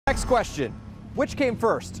Next question, which came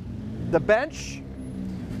first? The bench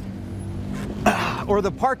or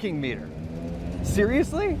the parking meter?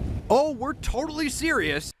 Seriously? Oh, we're totally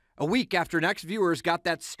serious. A week after Next viewers got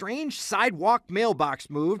that strange sidewalk mailbox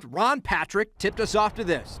moved, Ron Patrick tipped us off to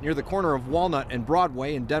this, near the corner of Walnut and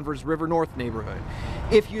Broadway in Denver's River North neighborhood.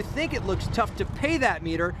 If you think it looks tough to pay that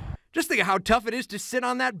meter, just think of how tough it is to sit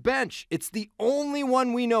on that bench. It's the only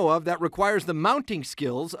one we know of that requires the mounting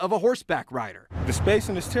skills of a horseback rider. The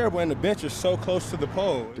spacing is terrible and the bench is so close to the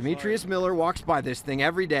pole. Demetrius Miller walks by this thing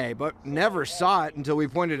every day, but never saw it until we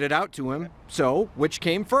pointed it out to him. So, which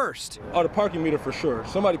came first? Oh, the parking meter for sure.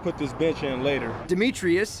 Somebody put this bench in later.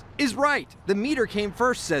 Demetrius is right. The meter came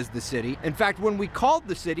first, says the city. In fact, when we called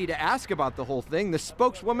the city to ask about the whole thing, the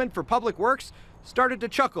spokeswoman for Public Works started to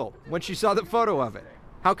chuckle when she saw the photo of it.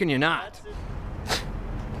 How can you not?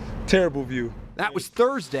 Terrible view. That was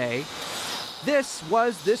Thursday. This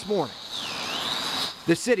was this morning.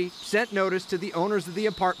 The city sent notice to the owners of the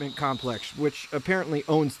apartment complex, which apparently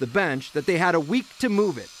owns the bench, that they had a week to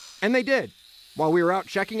move it. And they did. While we were out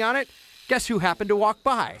checking on it, guess who happened to walk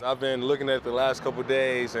by? I've been looking at it the last couple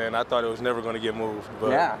days and I thought it was never going to get moved.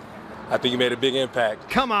 But yeah. I think you made a big impact.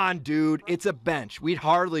 Come on, dude. It's a bench. We'd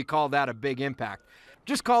hardly call that a big impact.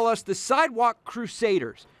 Just call us the Sidewalk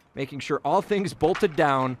Crusaders, making sure all things bolted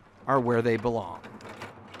down are where they belong.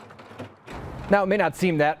 Now, it may not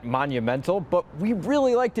seem that monumental, but we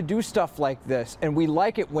really like to do stuff like this, and we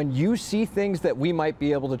like it when you see things that we might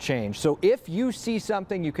be able to change. So if you see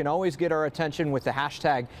something, you can always get our attention with the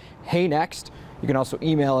hashtag HeyNext. You can also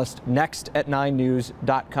email us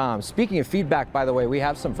next@9news.com. Speaking of feedback, by the way, we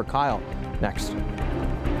have some for Kyle next.